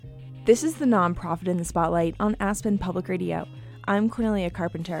This is the Nonprofit in the Spotlight on Aspen Public Radio. I'm Cornelia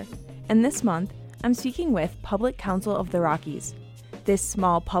Carpenter, and this month, I'm speaking with Public Counsel of the Rockies. This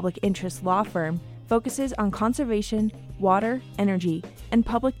small public interest law firm focuses on conservation, water, energy, and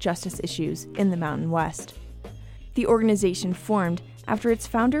public justice issues in the Mountain West. The organization formed after its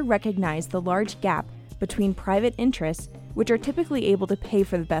founder recognized the large gap between private interests, which are typically able to pay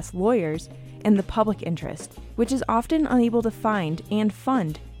for the best lawyers, and the public interest, which is often unable to find and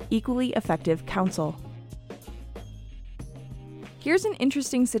fund equally effective counsel. Here's an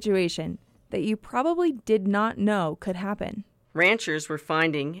interesting situation that you probably did not know could happen. Ranchers were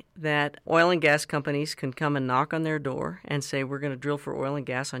finding that oil and gas companies can come and knock on their door and say, we're going to drill for oil and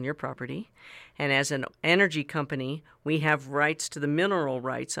gas on your property. And as an energy company, we have rights to the mineral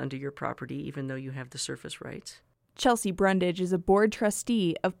rights under your property, even though you have the surface rights. Chelsea Brundage is a board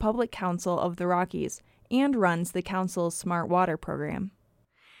trustee of Public Counsel of the Rockies and runs the council's Smart Water program.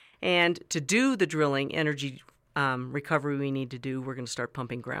 And to do the drilling energy recovery we need to do, we're going to start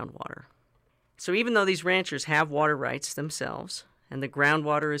pumping groundwater. So even though these ranchers have water rights themselves, and the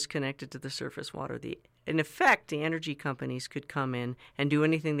groundwater is connected to the surface water, in effect, the energy companies could come in and do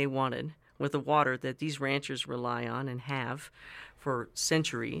anything they wanted with the water that these ranchers rely on and have for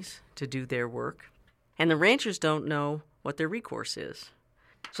centuries to do their work. And the ranchers don't know what their recourse is.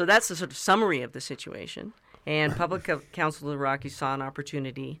 So that's the sort of summary of the situation. And Public Counsel of the Rockies saw an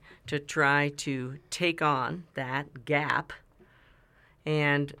opportunity to try to take on that gap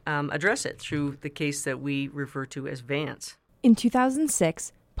and address it through the case that we refer to as Vance. In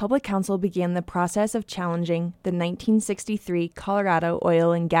 2006, Public Counsel began the process of challenging the 1963 Colorado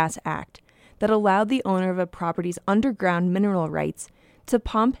Oil and Gas Act that allowed the owner of a property's underground mineral rights to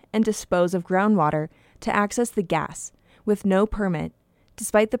pump and dispose of groundwater to access the gas with no permit,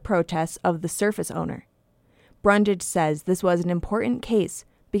 despite the protests of the surface owner. Brundage says this was an important case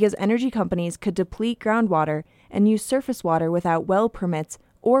because energy companies could deplete groundwater and use surface water without well permits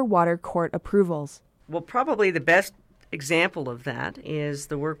or water court approvals. Well, probably the best example of that is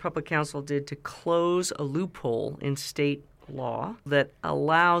the work Public Counsel did to close a loophole in state law that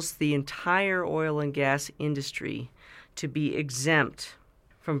allows the entire oil and gas industry to be exempt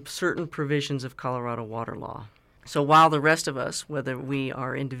from certain provisions of Colorado water law. So while the rest of us, whether we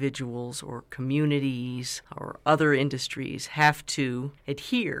are individuals or communities or other industries, have to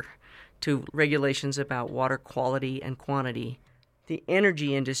adhere to regulations about water quality and quantity, the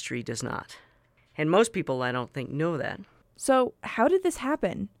energy industry does not. And most people, I don't think, know that. So how did this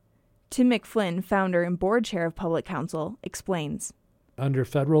happen? Tim McFlynn, founder and board chair of Public Counsel, explains. Under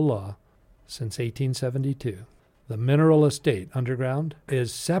federal law, since 1872, the mineral estate underground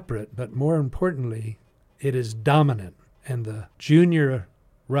is separate, but more importantly, it is dominant, and the junior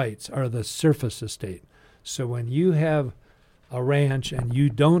rights are the surface estate. So when you have a ranch and you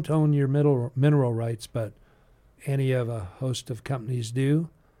don't own your mineral rights, but any of a host of companies do,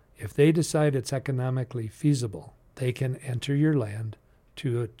 if they decide it's economically feasible, they can enter your land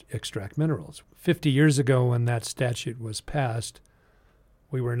to extract minerals. 50 years ago when that statute was passed,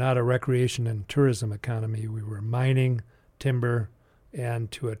 we were not a recreation and tourism economy. We were mining, timber,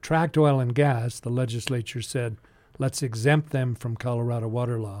 and to attract oil and gas, the legislature said, let's exempt them from Colorado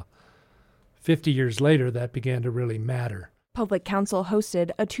water law. 50 years later, that began to really matter. Public Counsel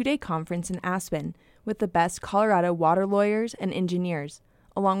hosted a 2-day conference in Aspen with the best Colorado water lawyers and engineers,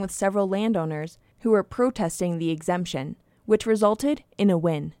 along with several landowners who were protesting the exemption, which resulted in a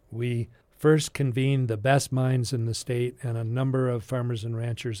win. We first convened the best minds in the state and a number of farmers and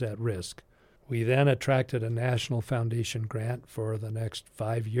ranchers at risk. We then attracted a National Foundation grant for the next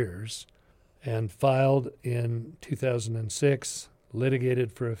 5 years and filed in 2006,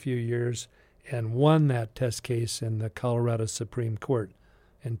 litigated for a few years, and won that test case in the Colorado Supreme Court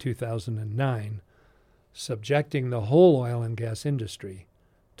in 2009, subjecting the whole oil and gas industry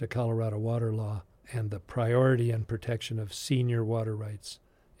to Colorado water law and the priority and protection of senior water rights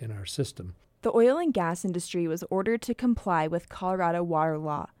in our system. The oil and gas industry was ordered to comply with Colorado water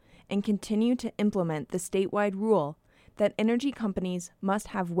law and continue to implement the statewide rule that energy companies must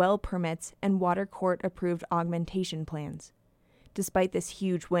have well permits and water court-approved augmentation plans. Despite this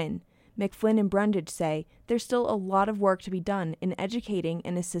huge win, McFlynn and Brundage say there's still a lot of work to be done in educating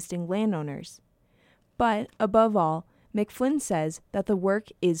and assisting landowners. But, above all, McFlynn says that the work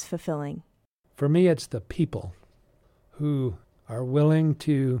is fulfilling. For me, it's the people who are willing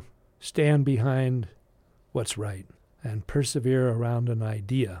to stand behind what's right and persevere around an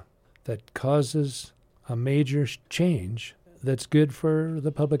idea that causes a major change that's good for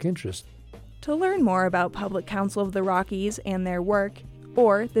the public interest. To learn more about Public Counsel of the Rockies and their work,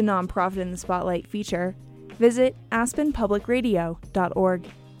 or the Nonprofit in the Spotlight feature, visit aspenpublicradio.org.